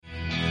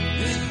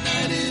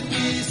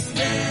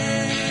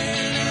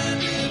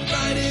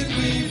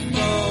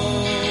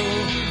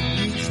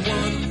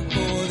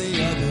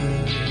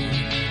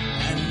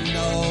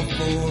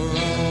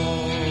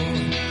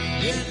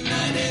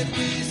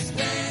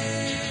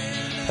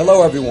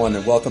Hello, everyone,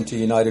 and welcome to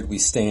United We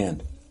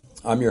Stand.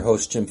 I'm your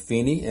host, Jim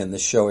Feeney, and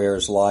this show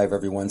airs live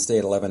every Wednesday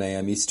at 11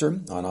 a.m.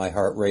 Eastern on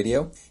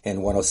iHeartRadio and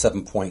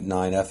 107.9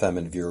 FM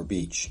in Vero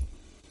Beach.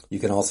 You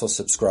can also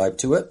subscribe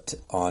to it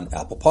on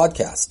Apple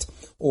Podcast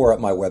or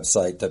at my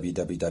website,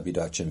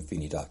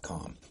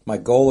 www.jimfeeney.com. My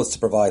goal is to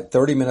provide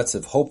 30 minutes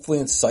of hopefully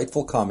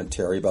insightful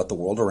commentary about the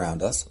world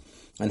around us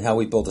and how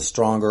we build a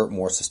stronger,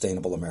 more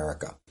sustainable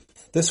America.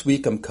 This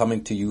week, I'm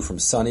coming to you from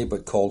sunny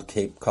but cold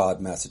Cape Cod,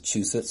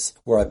 Massachusetts,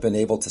 where I've been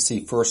able to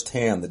see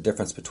firsthand the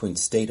difference between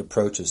state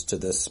approaches to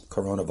this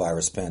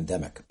coronavirus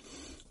pandemic.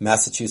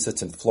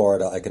 Massachusetts and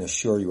Florida, I can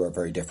assure you, are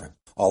very different.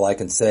 All I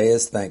can say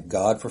is thank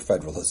God for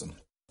federalism.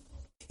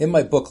 In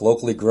my book,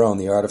 Locally Grown,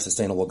 The Art of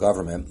Sustainable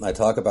Government, I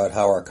talk about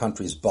how our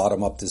country's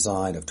bottom-up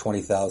design of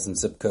 20,000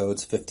 zip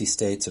codes, 50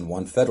 states, and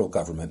one federal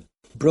government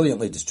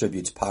brilliantly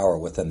distributes power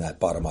within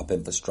that bottom-up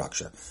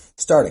infrastructure,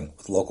 starting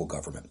with local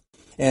government.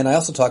 And I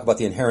also talk about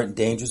the inherent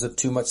dangers of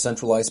too much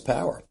centralized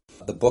power.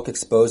 The book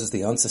exposes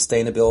the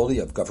unsustainability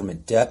of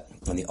government debt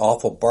and the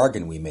awful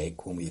bargain we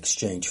make when we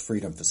exchange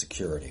freedom for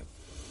security.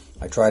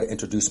 I try to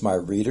introduce my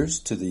readers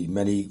to the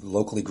many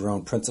locally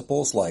grown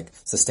principles like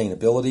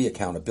sustainability,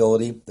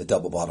 accountability, the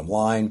double bottom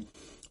line,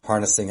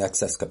 harnessing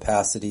excess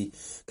capacity,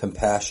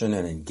 compassion,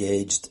 and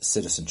engaged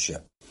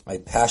citizenship. I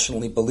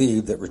passionately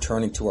believe that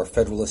returning to our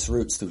federalist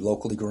roots through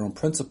locally grown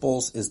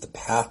principles is the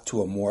path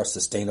to a more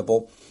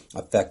sustainable,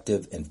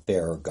 effective, and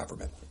fairer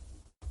government.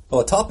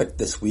 Well, a topic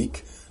this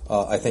week,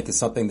 I think, is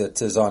something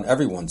that is on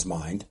everyone's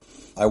mind.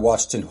 I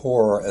watched in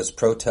horror as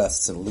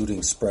protests and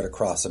looting spread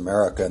across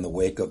America in the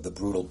wake of the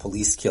brutal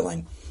police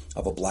killing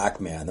of a black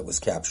man that was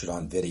captured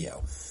on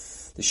video.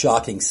 The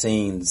shocking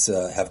scenes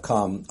have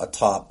come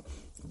atop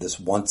this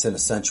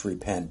once-in-a-century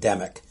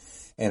pandemic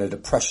and a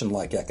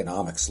depression-like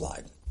economic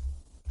slide.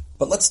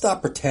 But let's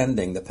stop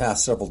pretending the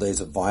past several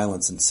days of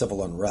violence and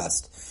civil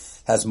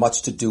unrest has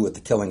much to do with the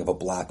killing of a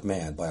black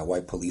man by a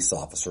white police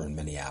officer in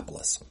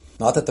Minneapolis.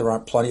 Not that there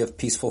aren't plenty of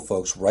peaceful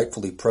folks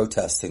rightfully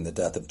protesting the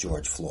death of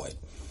George Floyd.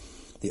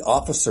 The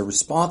officer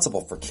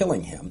responsible for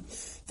killing him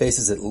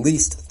faces at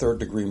least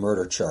third-degree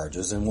murder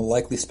charges and will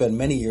likely spend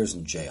many years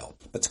in jail.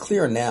 But it's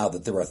clear now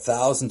that there are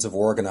thousands of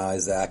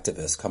organized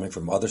activists coming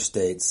from other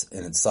states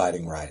and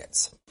inciting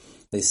riots.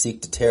 They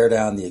seek to tear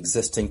down the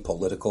existing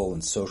political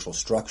and social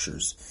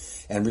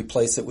structures and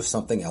replace it with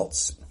something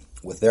else,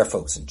 with their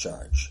folks in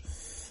charge.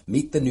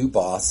 Meet the new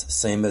boss,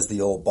 same as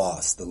the old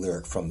boss, the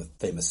lyric from the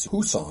famous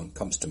Who song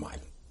comes to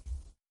mind.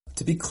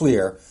 To be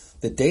clear,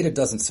 the data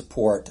doesn't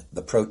support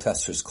the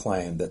protesters'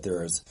 claim that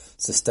there is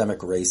systemic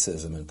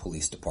racism in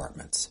police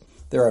departments.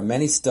 There are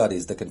many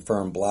studies that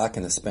confirm black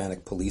and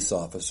Hispanic police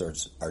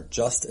officers are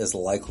just as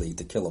likely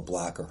to kill a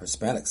black or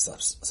Hispanic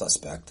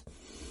suspect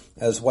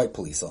as white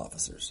police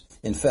officers.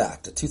 In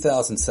fact, a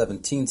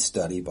 2017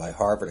 study by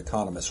Harvard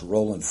economist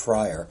Roland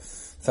Fryer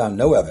found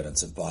no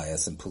evidence of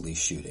bias in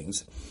police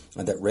shootings,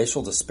 and that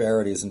racial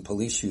disparities in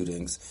police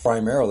shootings are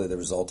primarily the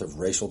result of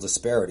racial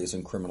disparities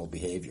in criminal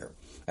behavior.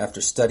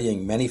 After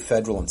studying many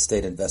federal and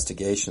state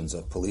investigations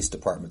of police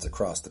departments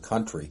across the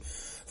country,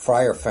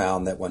 Fryer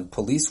found that when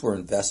police were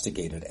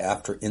investigated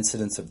after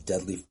incidents of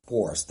deadly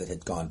force that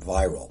had gone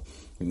viral,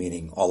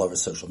 meaning all over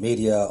social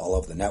media, all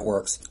over the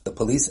networks, the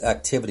police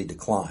activity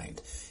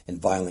declined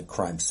and violent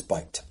crime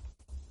spiked.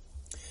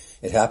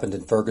 It happened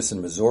in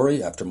Ferguson,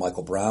 Missouri after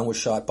Michael Brown was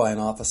shot by an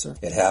officer.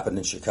 It happened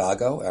in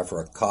Chicago after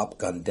a cop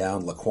gunned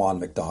down Laquan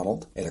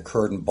McDonald. It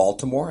occurred in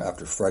Baltimore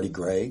after Freddie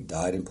Gray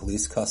died in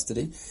police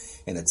custody.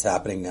 And it's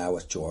happening now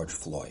with George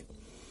Floyd.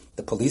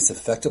 The police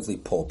effectively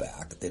pull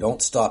back. They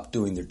don't stop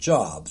doing their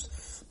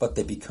jobs, but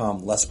they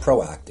become less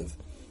proactive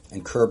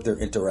and curb their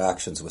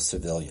interactions with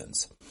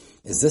civilians.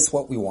 Is this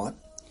what we want?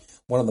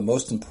 One of the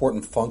most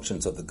important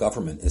functions of the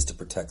government is to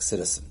protect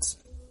citizens.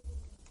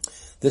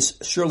 This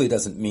surely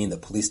doesn't mean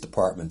that police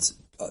departments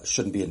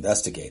shouldn't be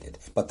investigated,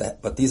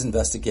 but these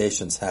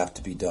investigations have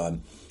to be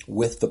done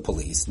with the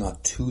police,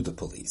 not to the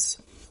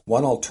police.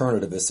 One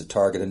alternative is to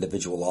target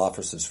individual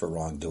officers for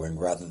wrongdoing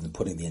rather than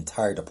putting the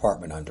entire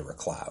department under a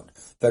cloud.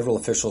 Federal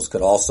officials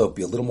could also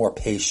be a little more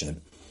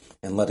patient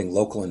in letting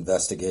local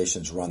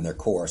investigations run their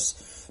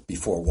course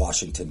before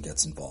Washington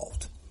gets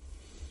involved.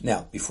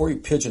 Now, before you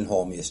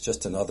pigeonhole me as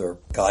just another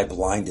guy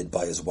blinded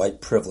by his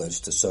white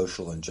privilege to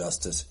social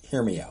injustice,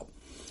 hear me out.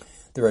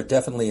 There are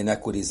definitely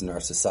inequities in our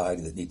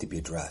society that need to be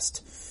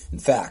addressed. In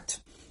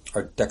fact,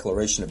 our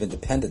Declaration of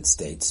Independence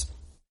states,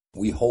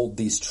 we hold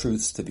these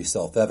truths to be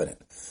self-evident,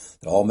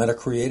 that all men are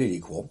created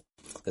equal,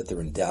 that they're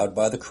endowed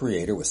by the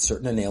Creator with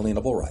certain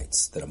inalienable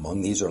rights, that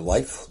among these are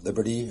life,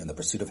 liberty, and the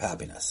pursuit of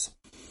happiness,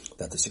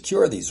 that to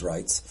secure these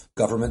rights,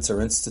 governments are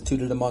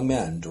instituted among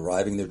men,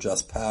 deriving their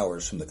just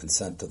powers from the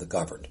consent of the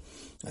governed.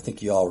 I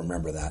think you all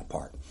remember that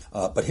part.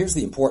 But here's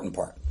the important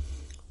part.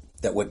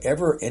 That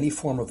whenever any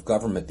form of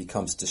government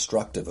becomes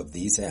destructive of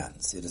these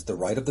ends, it is the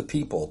right of the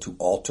people to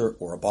alter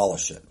or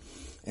abolish it,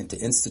 and to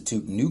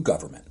institute new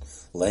government,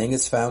 laying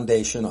its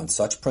foundation on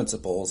such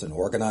principles and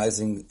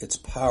organizing its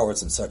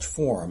powers in such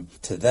form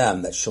to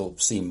them that shall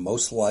seem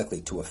most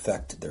likely to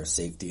affect their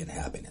safety and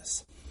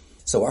happiness.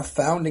 So our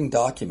founding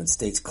document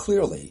states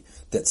clearly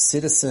that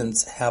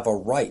citizens have a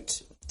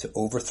right to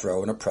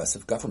overthrow an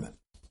oppressive government.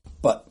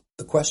 But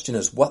the question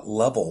is, what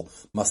level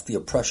must the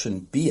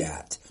oppression be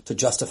at to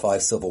justify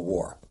civil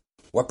war?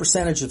 What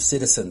percentage of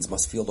citizens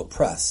must feel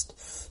oppressed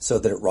so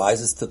that it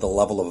rises to the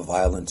level of a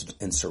violent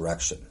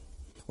insurrection?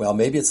 Well,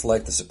 maybe it's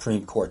like the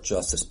Supreme Court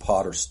Justice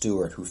Potter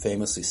Stewart, who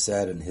famously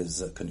said in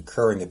his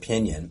concurring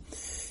opinion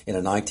in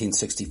a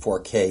 1964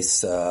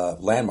 case,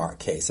 landmark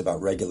case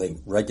about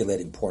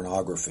regulating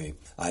pornography,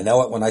 "I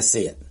know it when I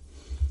see it."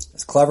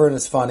 As clever and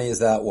as funny as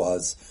that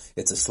was,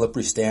 it's a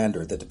slippery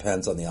standard that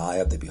depends on the eye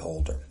of the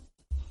beholder.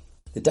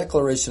 The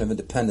Declaration of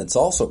Independence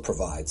also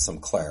provides some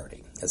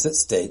clarity, as it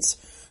states,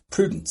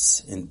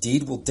 "Prudence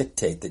indeed will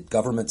dictate that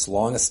governments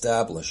long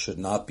established should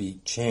not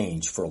be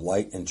changed for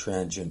light and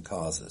transient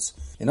causes."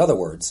 In other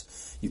words,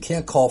 you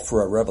can't call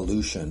for a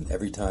revolution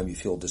every time you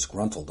feel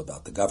disgruntled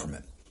about the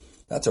government.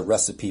 That's a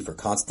recipe for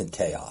constant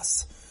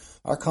chaos.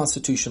 Our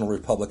constitutional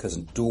republic has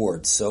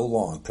endured so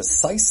long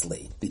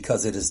precisely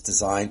because it is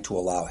designed to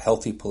allow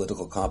healthy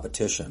political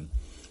competition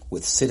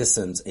with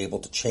citizens able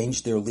to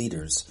change their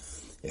leaders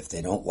if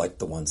they don't like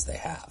the ones they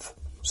have.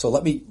 So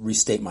let me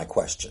restate my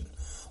question.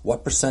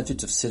 What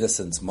percentage of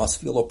citizens must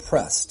feel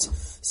oppressed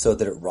so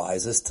that it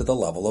rises to the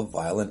level of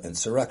violent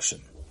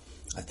insurrection?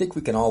 I think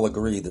we can all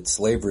agree that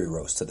slavery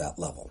rose to that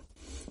level.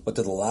 But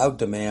do the loud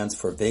demands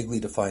for vaguely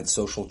defined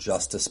social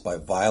justice by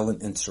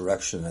violent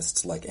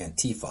insurrectionists like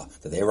Antifa,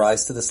 do they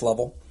rise to this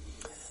level?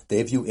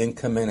 They view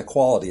income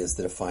inequality as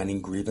the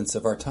defining grievance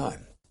of our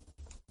time.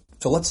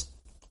 So let's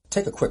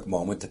take a quick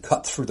moment to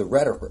cut through the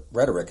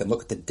rhetoric and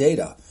look at the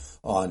data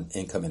on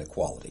income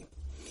inequality.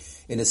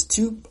 In his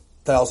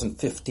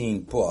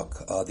 2015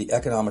 book, The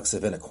Economics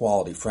of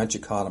Inequality, French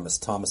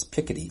economist Thomas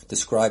Piketty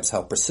describes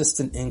how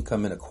persistent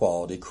income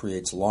inequality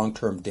creates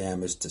long-term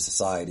damage to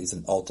societies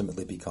and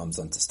ultimately becomes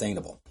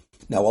unsustainable.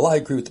 Now, while I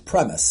agree with the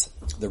premise,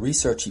 the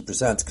research he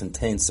presents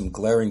contains some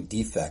glaring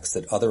defects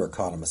that other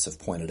economists have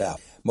pointed out.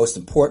 Most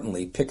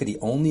importantly, Piketty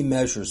only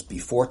measures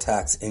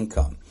before-tax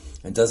income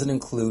and doesn't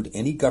include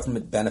any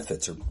government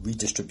benefits or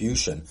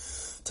redistribution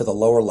to the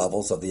lower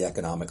levels of the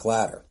economic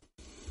ladder.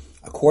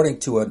 According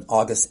to an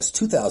August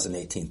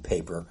 2018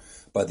 paper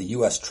by the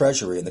U.S.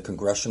 Treasury and the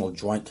Congressional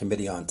Joint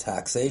Committee on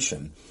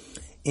Taxation,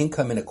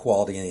 income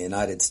inequality in the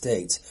United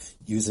States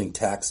using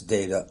tax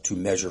data to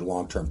measure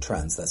long-term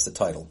trends, that's the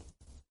title,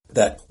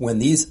 that when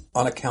these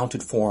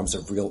unaccounted forms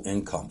of real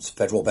incomes,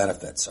 federal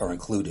benefits, are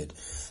included,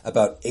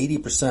 about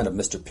 80% of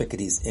Mr.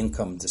 Piketty's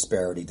income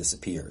disparity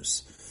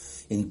disappears.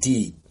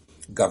 Indeed,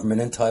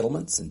 government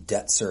entitlements and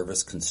debt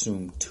service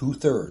consume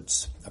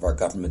 2/3 of our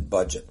government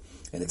budget,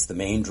 and it's the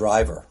main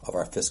driver of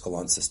our fiscal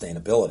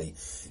unsustainability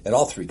at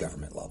all three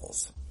government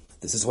levels.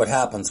 This is what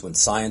happens when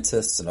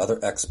scientists and other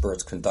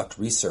experts conduct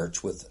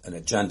research with an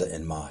agenda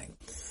in mind.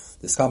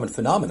 This common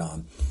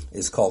phenomenon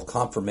is called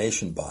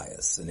confirmation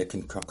bias, and it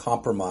can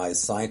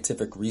compromise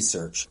scientific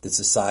research that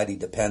society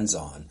depends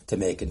on to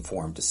make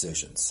informed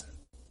decisions.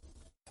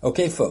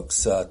 Okay,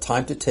 folks,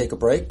 time to take a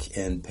break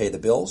and pay the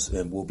bills,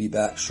 and we'll be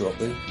back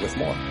shortly with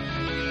more.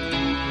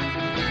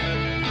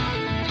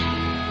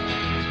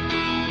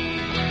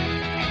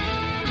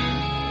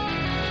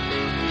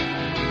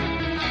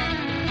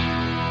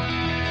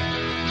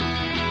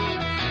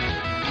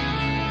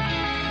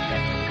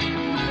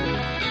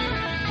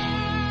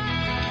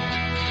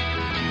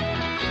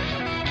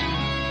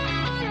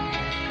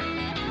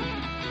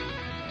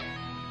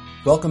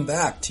 Welcome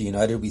back to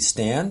United We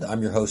Stand.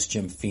 I'm your host,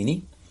 Jim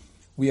Feeney.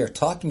 We are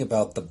talking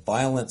about the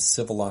violent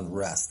civil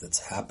unrest that's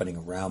happening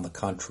around the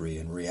country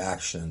in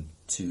reaction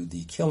to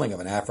the killing of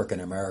an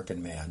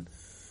African-American man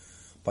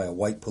by a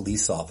white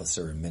police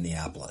officer in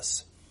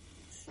Minneapolis.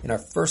 In our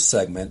first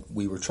segment,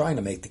 we were trying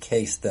to make the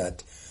case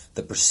that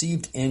the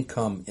perceived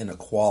income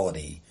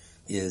inequality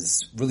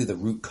is really the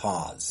root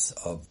cause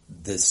of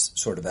this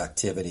sort of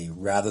activity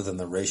rather than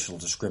the racial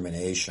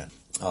discrimination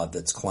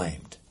that's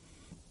claimed.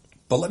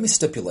 But let me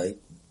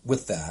stipulate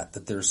with that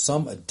there's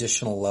some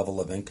additional level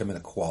of income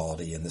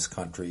inequality in this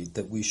country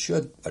that we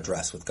should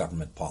address with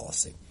government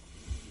policy.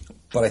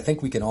 But I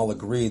think we can all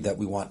agree that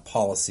we want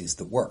policies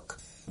that work,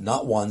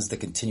 not ones that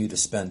continue to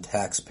spend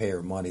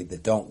taxpayer money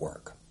that don't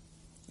work.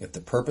 If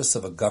the purpose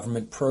of a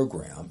government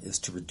program is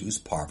to reduce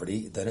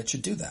poverty, then it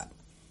should do that.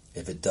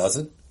 If it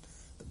doesn't,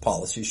 the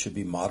policy should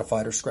be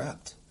modified or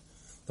scrapped.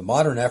 The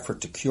modern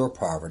effort to cure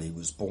poverty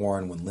was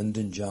born when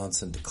Lyndon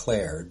Johnson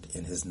declared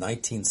in his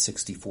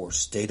 1964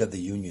 State of the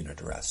Union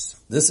address,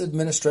 "This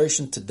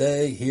administration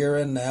today, here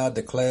and now,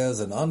 declares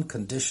an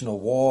unconditional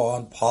war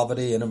on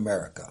poverty in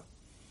America."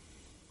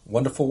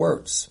 Wonderful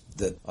words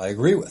that I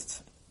agree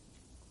with.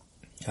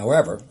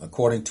 However,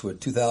 according to a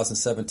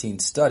 2017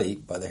 study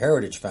by the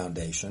Heritage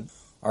Foundation,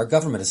 our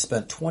government has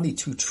spent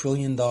 $22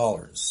 trillion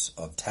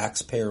of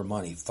taxpayer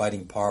money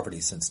fighting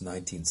poverty since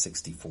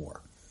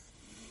 1964.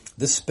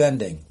 This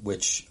spending,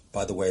 which,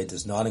 by the way,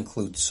 does not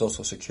include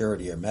Social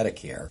Security or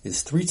Medicare,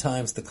 is 3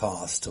 times the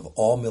cost of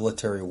all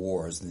military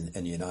wars in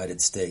the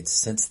United States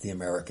since the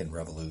American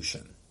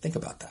Revolution. Think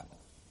about that.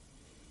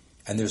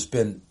 And there's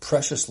been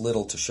precious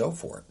little to show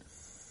for it.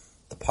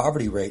 The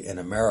poverty rate in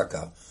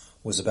America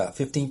was about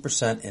 15%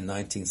 in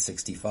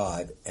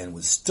 1965 and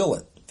was still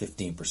at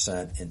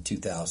 15% in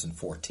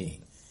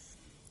 2014.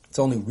 It's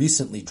only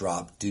recently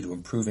dropped due to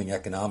improving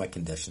economic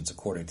conditions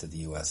according to the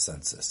U.S.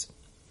 Census.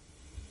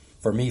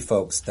 For me,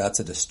 folks, that's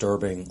a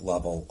disturbing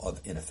level of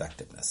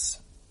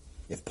ineffectiveness.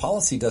 If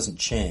policy doesn't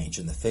change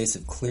in the face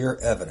of clear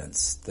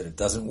evidence that it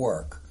doesn't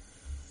work,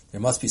 there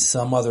must be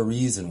some other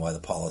reason why the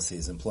policy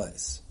is in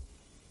place.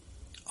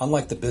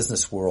 Unlike the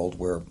business world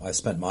where I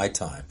spent my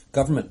time,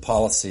 government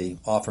policy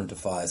often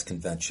defies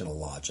conventional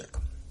logic.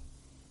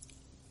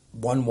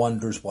 One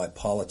wonders why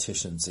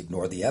politicians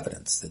ignore the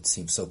evidence that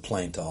seems so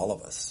plain to all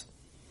of us.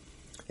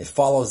 It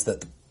follows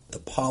that the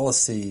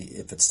policy,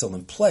 if it's still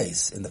in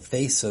place, in the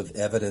face of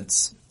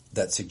evidence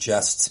that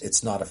suggests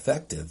it's not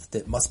effective,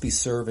 that must be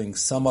serving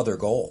some other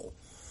goal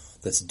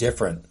that's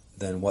different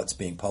than what's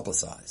being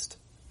publicized.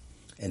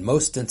 In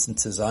most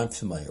instances I'm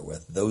familiar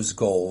with, those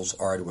goals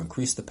are to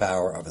increase the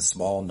power of a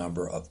small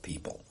number of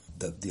people.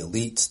 The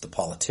elites, the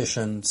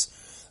politicians,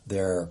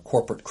 their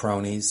corporate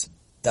cronies.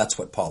 That's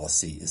what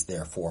policy is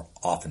there for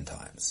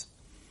oftentimes.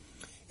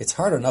 It's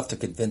hard enough to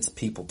convince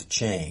people to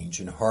change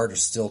and harder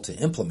still to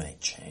implement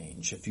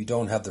change if you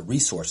don't have the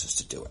resources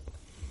to do it.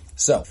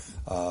 So,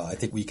 I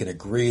think we can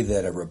agree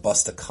that a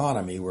robust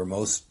economy where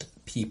most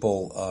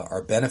people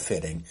are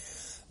benefiting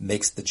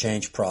makes the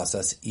change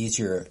process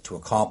easier to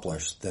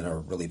accomplish than a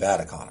really bad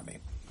economy.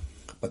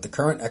 But the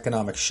current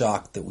economic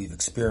shock that we've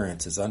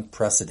experienced is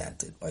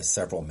unprecedented by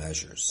several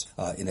measures,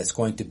 and it's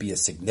going to be a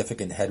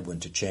significant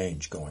headwind to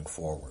change going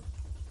forward.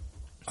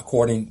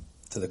 According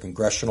to the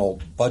Congressional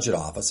Budget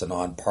Office, a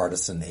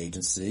nonpartisan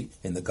agency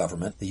in the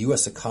government, the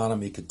U.S.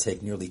 economy could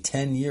take nearly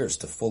 10 years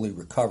to fully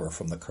recover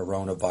from the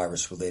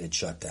coronavirus-related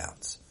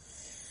shutdowns.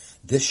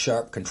 This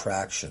sharp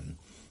contraction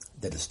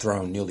that has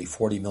thrown nearly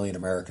 40 million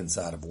Americans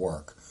out of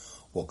work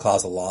will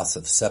cause a loss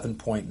of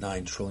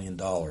 $7.9 trillion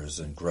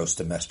in gross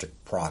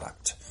domestic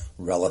product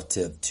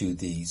relative to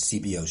the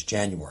CBO's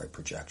January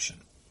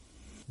projection.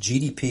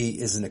 GDP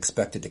isn't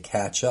expected to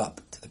catch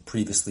up to the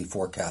previously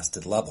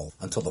forecasted level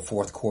until the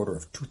fourth quarter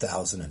of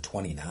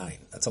 2029.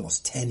 That's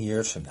almost 10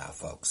 years from now,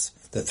 folks.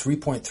 The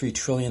 $3.3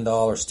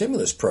 trillion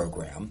stimulus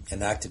program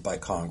enacted by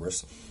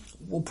Congress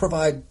will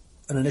provide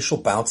an initial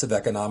bounce of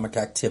economic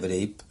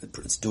activity.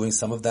 It's doing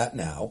some of that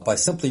now by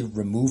simply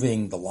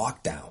removing the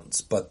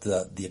lockdowns, but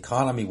the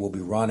economy will be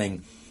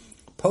running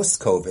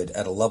post-COVID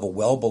at a level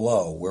well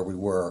below where we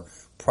were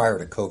prior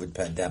to COVID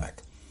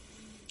pandemic.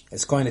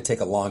 It's going to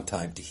take a long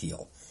time to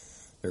heal.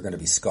 There are going to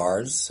be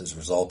scars as a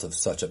result of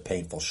such a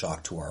painful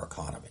shock to our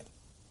economy.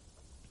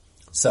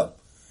 So,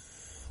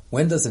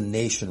 when does a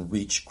nation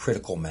reach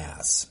critical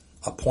mass,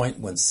 a point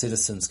when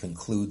citizens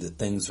conclude that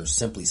things are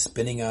simply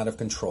spinning out of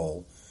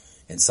control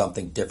and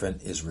something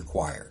different is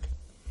required?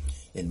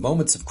 In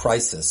moments of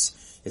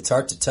crisis, it's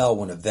hard to tell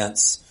when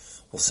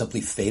events will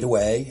simply fade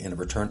away and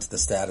return to the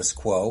status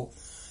quo,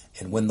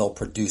 and when they'll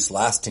produce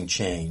lasting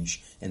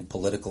change in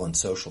political and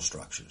social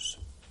structures.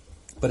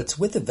 But it's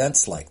with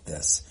events like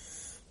this,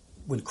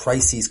 when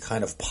crises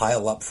kind of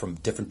pile up from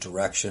different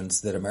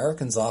directions, that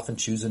Americans often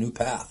choose a new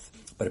path.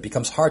 But it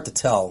becomes hard to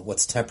tell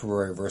what's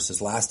temporary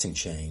versus lasting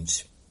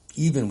change,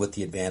 even with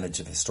the advantage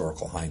of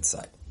historical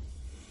hindsight.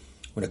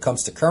 When it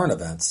comes to current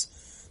events,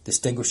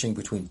 distinguishing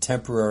between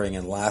temporary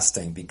and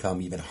lasting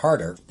become even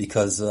harder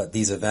because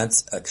these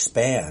events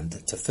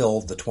expand to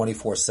fill the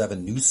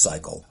 24/7 news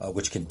cycle,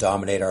 which can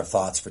dominate our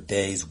thoughts for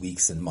days,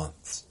 weeks, and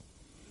months.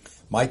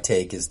 My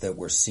take is that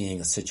we're seeing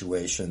a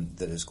situation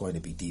that is going to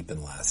be deep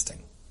and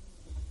lasting.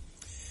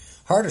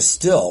 Harder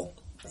still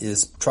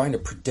is trying to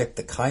predict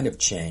the kind of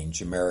change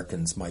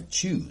Americans might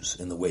choose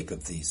in the wake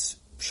of these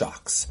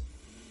shocks.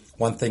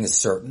 One thing is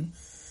certain.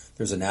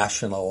 There's a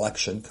national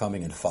election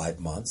coming in 5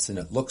 months, and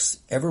it looks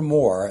ever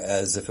more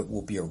as if it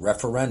will be a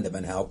referendum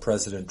in how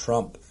President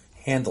Trump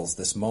handles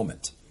this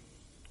moment.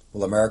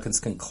 Will Americans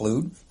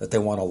conclude that they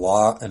want a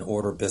law and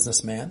order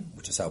businessman,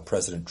 which is how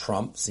President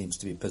Trump seems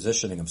to be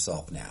positioning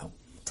himself now,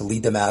 to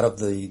lead them out of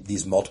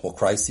these multiple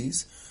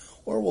crises?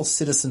 Or will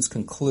citizens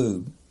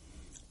conclude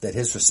that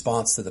his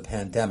response to the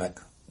pandemic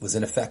was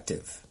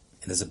ineffective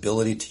and his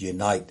ability to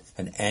unite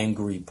an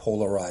angry,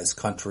 polarized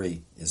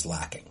country is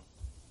lacking?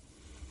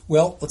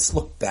 Well, let's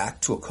look back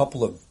to a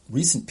couple of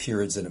recent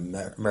periods in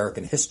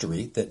American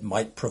history that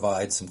might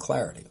provide some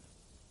clarity.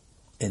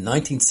 In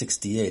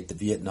 1968, the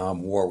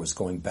Vietnam War was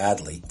going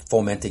badly,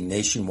 fomenting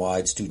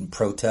nationwide student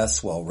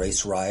protests while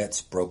race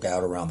riots broke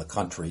out around the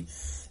country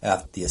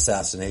after the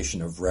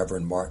assassination of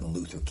Reverend Martin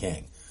Luther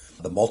King.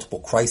 The multiple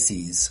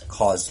crises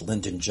caused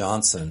Lyndon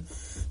Johnson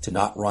to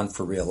not run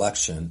for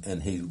re-election,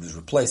 and he was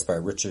replaced by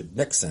Richard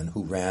Nixon,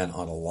 who ran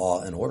on a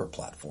law and order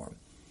platform.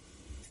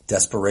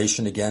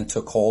 Desperation again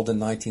took hold in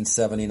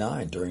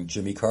 1979 during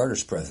Jimmy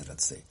Carter's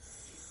presidency.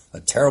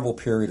 A terrible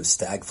period of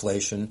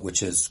stagflation,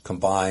 which has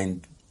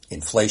combined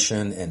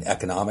inflation and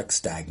economic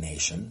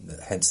stagnation,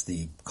 hence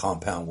the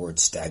compound word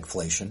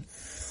stagflation.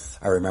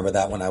 I remember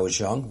that when I was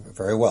young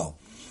very well.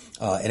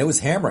 And it was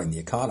hammering the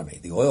economy.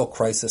 The oil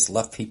crisis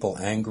left people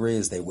angry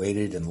as they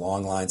waited in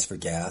long lines for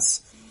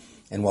gas.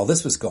 And while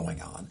this was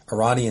going on,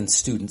 Iranian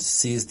students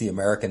seized the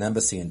American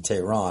embassy in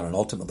Tehran and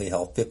ultimately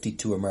held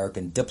 52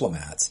 American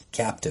diplomats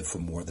captive for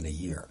more than a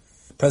year.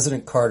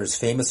 President Carter's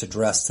famous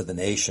address to the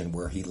nation,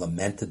 where he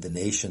lamented the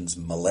nation's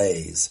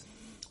malaise,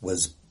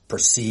 was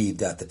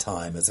perceived at the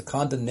time as a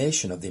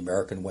condemnation of the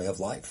American way of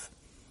life.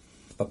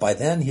 But by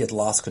then he had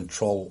lost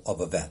control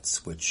of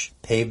events, which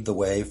paved the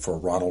way for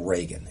Ronald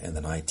Reagan in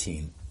the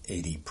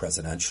 1980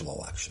 presidential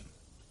election.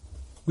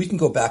 We can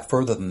go back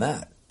further than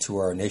that, to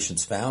our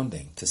nation's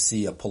founding, to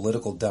see a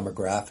political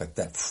demographic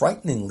that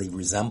frighteningly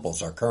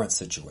resembles our current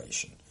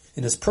situation.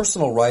 In his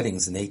personal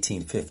writings in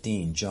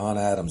 1815, John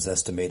Adams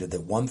estimated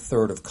that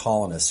 1/3 of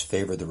colonists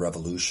favored the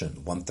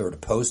revolution, 1/3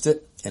 opposed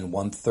it, and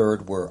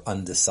 1/3 were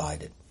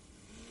undecided.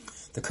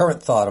 The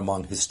current thought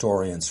among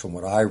historians, from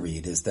what I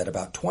read, is that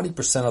about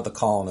 20% of the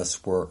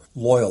colonists were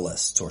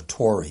loyalists or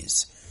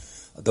Tories,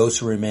 those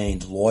who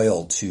remained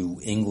loyal to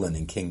England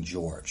and King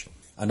George.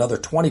 Another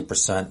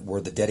 20% were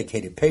the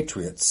dedicated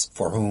patriots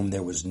for whom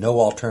there was no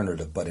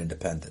alternative but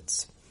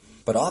independence.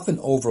 But often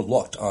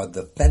overlooked are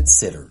the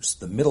fence-sitters,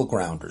 the middle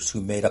grounders,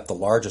 who made up the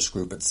largest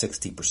group at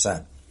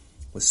 60%.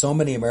 With so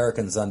many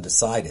Americans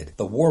undecided,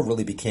 the war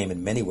really became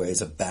in many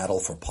ways a battle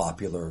for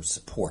popular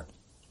support.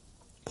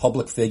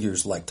 Public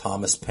figures like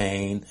Thomas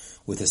Paine,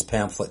 with his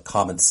pamphlet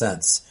Common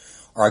Sense,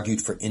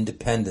 argued for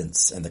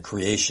independence and the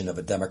creation of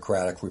a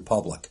democratic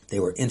republic.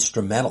 They were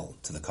instrumental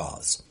to the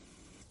cause.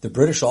 The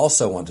British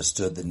also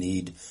understood the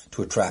need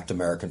to attract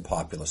American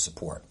popular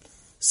support.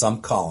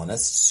 Some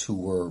colonists who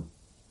were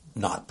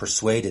not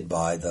persuaded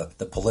by the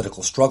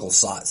political struggle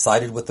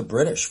sided with the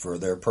British for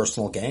their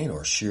personal gain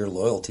or sheer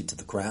loyalty to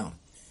the crown.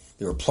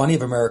 There were plenty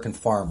of American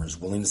farmers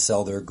willing to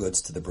sell their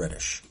goods to the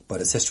British.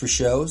 But as history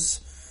shows,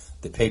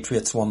 the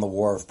Patriots won the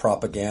war of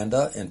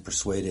propaganda and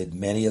persuaded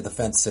many of the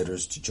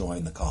fence-sitters to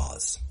join the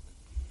cause.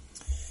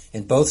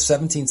 In both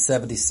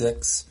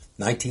 1776,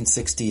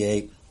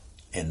 1968,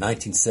 and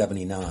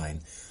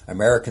 1979,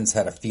 Americans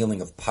had a feeling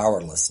of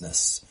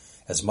powerlessness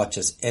as much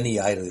as any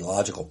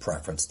ideological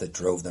preference that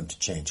drove them to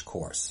change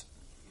course.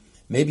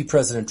 Maybe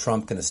President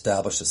Trump can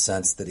establish a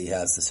sense that he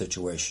has the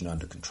situation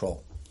under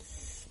control.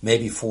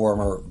 Maybe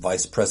former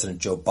Vice President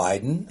Joe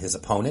Biden, his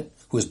opponent,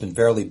 who has been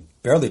barely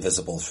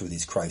visible through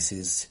these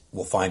crises,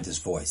 will find his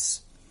voice.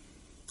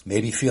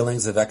 Maybe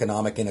feelings of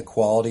economic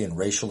inequality and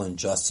racial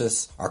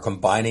injustice are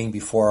combining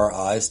before our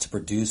eyes to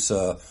produce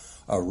a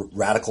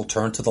radical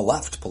turn to the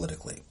left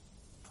politically.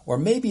 Or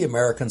maybe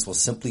Americans will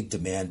simply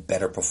demand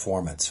better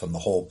performance from the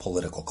whole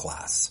political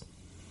class.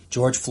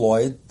 George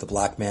Floyd, the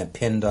black man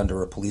pinned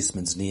under a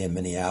policeman's knee in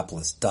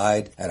Minneapolis,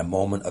 died at a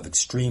moment of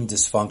extreme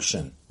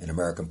dysfunction in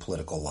American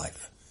political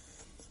life.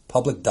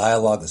 Public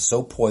dialogue is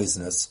so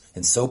poisonous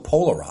and so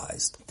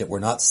polarized that we're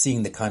not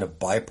seeing the kind of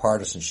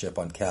bipartisanship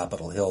on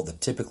Capitol Hill that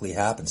typically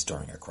happens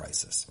during a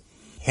crisis.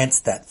 Hence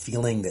that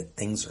feeling that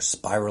things are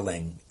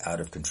spiraling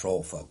out of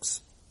control,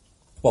 folks.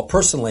 Well,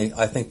 personally,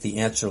 I think the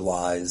answer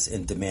lies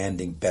in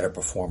demanding better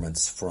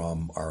performance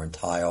from our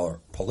entire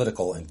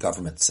political and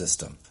government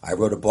system. I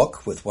wrote a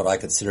book with what I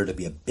consider to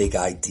be a big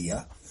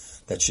idea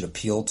that should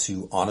appeal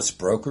to honest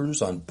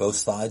brokers on both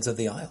sides of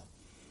the aisle.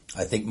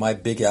 I think my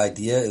big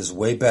idea is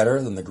way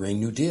better than the Green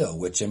New Deal,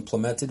 which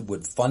implemented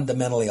would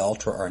fundamentally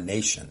alter our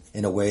nation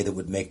in a way that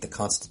would make the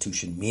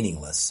Constitution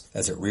meaningless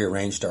as it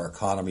rearranged our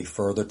economy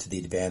further to the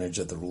advantage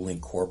of the ruling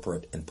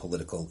corporate and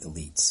political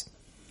elites.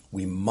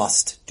 We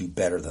must do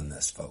better than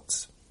this,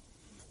 folks.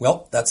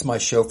 Well, that's my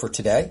show for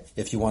today.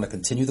 If you want to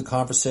continue the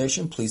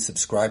conversation, please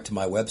subscribe to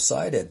my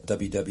website at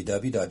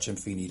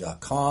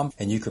www.jimfeeney.com,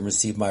 and you can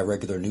receive my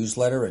regular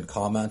newsletter and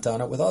comment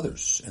on it with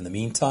others. In the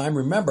meantime,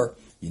 remember,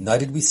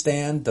 united we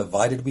stand,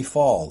 divided we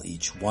fall,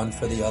 each one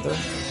for the other,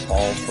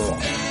 all for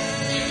all.